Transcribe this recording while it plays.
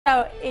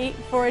Now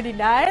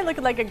 8:49,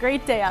 looking like a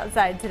great day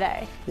outside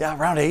today. Yeah,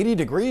 around 80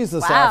 degrees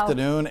this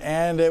afternoon,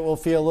 and it will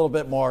feel a little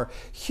bit more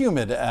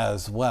humid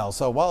as well.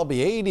 So while it'll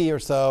be 80 or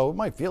so, it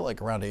might feel like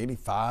around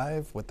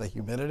 85 with the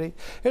humidity.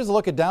 Here's a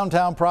look at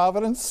downtown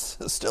Providence.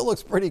 It still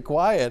looks pretty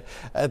quiet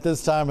at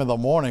this time of the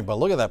morning, but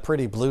look at that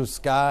pretty blue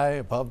sky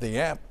above the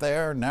amp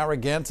there,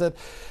 Narragansett.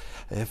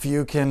 If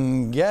you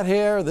can get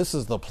here, this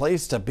is the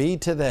place to be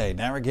today.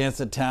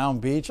 Narragansett Town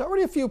Beach.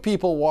 Already a few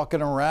people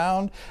walking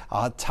around.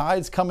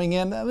 Tides coming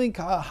in. I think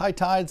high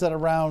tides at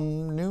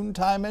around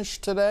noontime-ish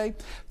today.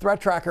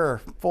 Threat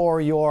tracker for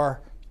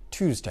your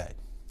Tuesday.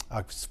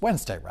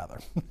 Wednesday rather.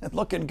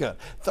 Looking good.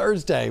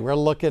 Thursday we're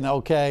looking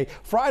okay.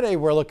 Friday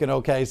we're looking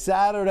okay.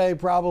 Saturday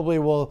probably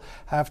we'll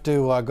have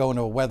to go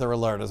into a weather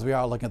alert as we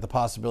are looking at the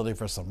possibility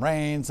for some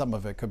rain. Some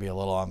of it could be a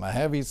little on the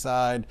heavy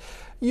side.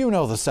 You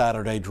know the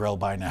Saturday drill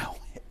by now.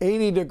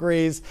 80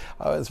 degrees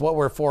is what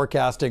we're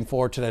forecasting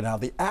for today. Now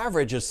the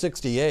average is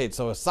 68,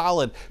 so a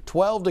solid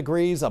 12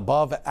 degrees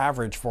above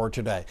average for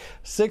today.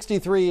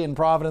 63 in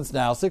Providence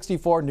now,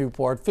 64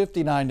 Newport,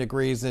 59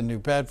 degrees in New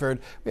Bedford.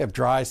 We have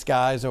dry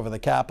skies over the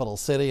capital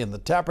city, and the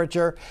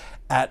temperature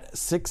at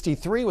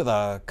 63 with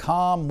a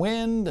calm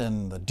wind,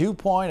 and the dew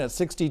point at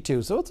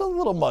 62. So it's a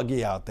little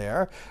muggy out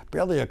there.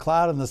 Barely a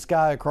cloud in the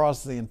sky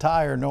across the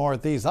entire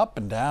Northeast, up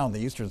and down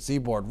the eastern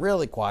seaboard.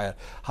 Really quiet.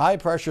 High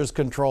pressures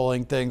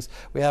controlling things.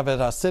 We have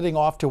it sitting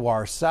off to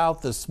our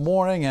south this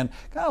morning, and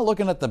kind of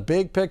looking at the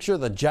big picture,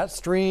 the jet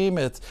stream,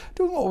 it's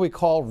doing what we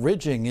call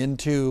ridging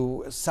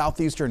into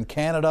southeastern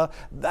Canada.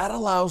 That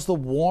allows the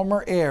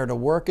warmer air to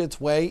work its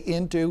way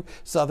into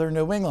southern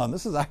New England.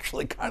 This is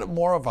actually kind of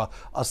more of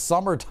a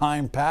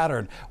summertime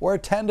pattern. We're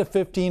 10 to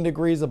 15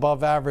 degrees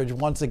above average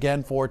once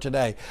again for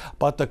today.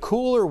 But the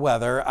cooler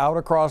weather out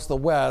across the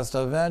west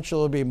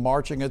eventually will be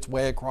marching its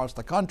way across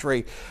the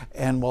country,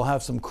 and we'll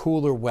have some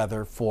cooler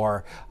weather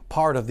for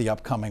part of the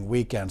upcoming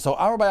weekend. So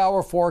hour by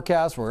hour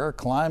forecast, we're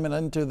climbing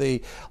into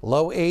the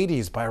low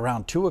 80s by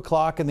around 2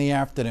 o'clock in the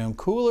afternoon.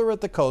 Cooler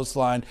at the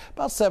coastline,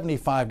 about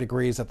 75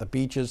 degrees at the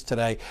beaches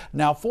today.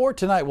 Now for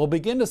tonight, we'll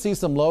begin to see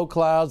some low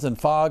clouds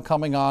and fog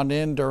coming on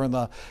in during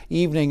the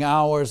evening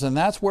hours, and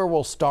that's where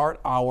we'll start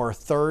our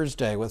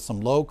Thursday with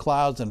some low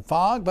clouds and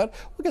fog, but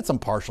we'll get some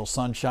partial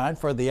sunshine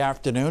for the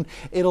afternoon.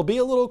 It'll be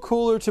a little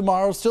cooler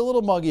tomorrow, still a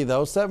little muggy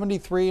though,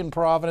 73 in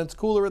Providence,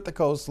 cooler at the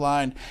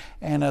coastline.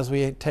 And as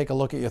we take a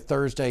look at your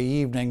Thursday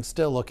evening,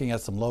 still looking at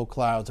some low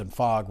clouds and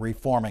fog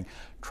reforming.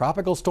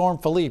 Tropical storm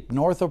Philippe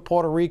north of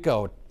Puerto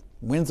Rico.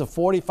 Winds of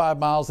 45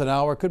 miles an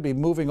hour, could be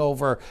moving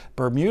over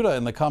Bermuda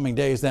in the coming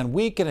days, then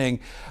weakening.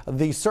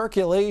 The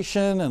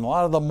circulation and a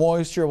lot of the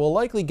moisture will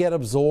likely get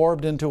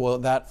absorbed into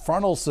that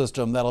frontal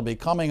system that'll be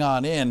coming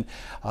on in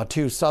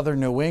to southern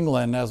New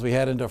England as we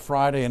head into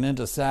Friday and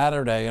into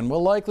Saturday. And we're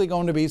likely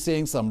going to be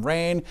seeing some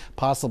rain,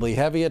 possibly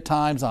heavy at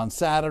times on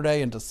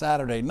Saturday into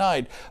Saturday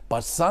night.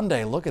 But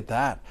Sunday, look at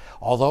that.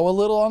 Although a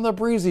little on the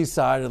breezy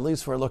side, at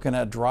least we're looking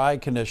at dry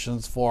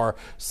conditions for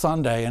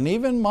Sunday. And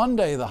even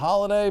Monday, the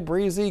holiday,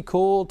 breezy,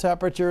 cool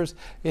temperatures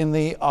in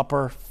the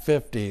upper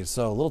 50s.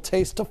 So a little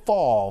taste of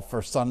fall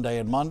for Sunday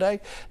and Monday.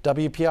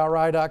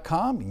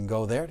 WPRI.com. You can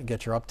go there to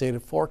get your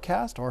updated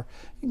forecast, or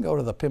you can go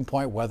to the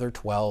Pinpoint Weather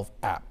 12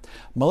 app.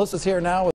 Melissa's here now with